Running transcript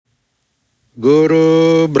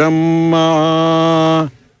Gurur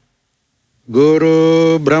Brahmā,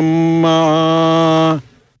 Gurur Brahmā,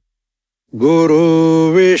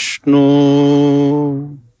 Guru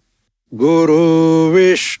Vishnu, Guru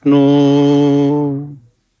Vishnu,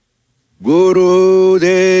 Guru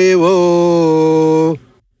Devo,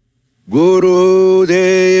 Guru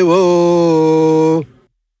Devo,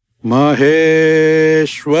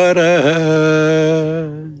 Maheshwara,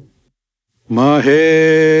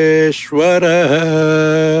 Maheshwara,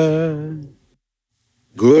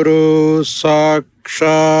 Guru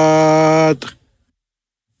Sakshat,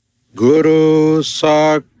 Guru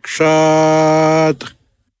Sakshat,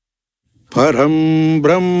 Param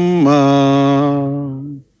Brahma,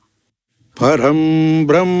 Param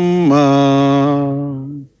Brahma,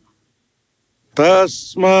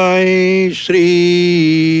 Tasmai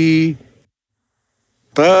Shri,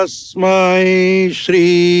 Tasmai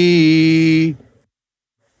Shri,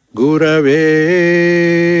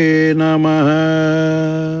 Gurave Namaha,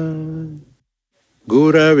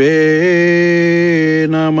 Gurave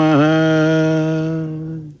Namaha.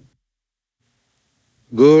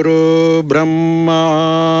 Guru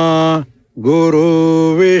Brahma,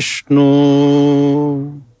 Guru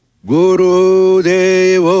Vishnu, Guru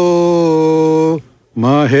Devo,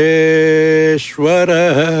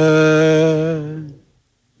 Maheshwara,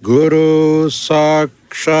 Guru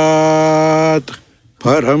Sakshat,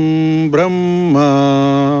 Param Brahma,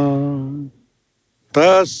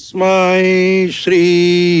 Tasmai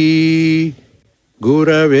Shri,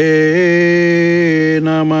 Gurave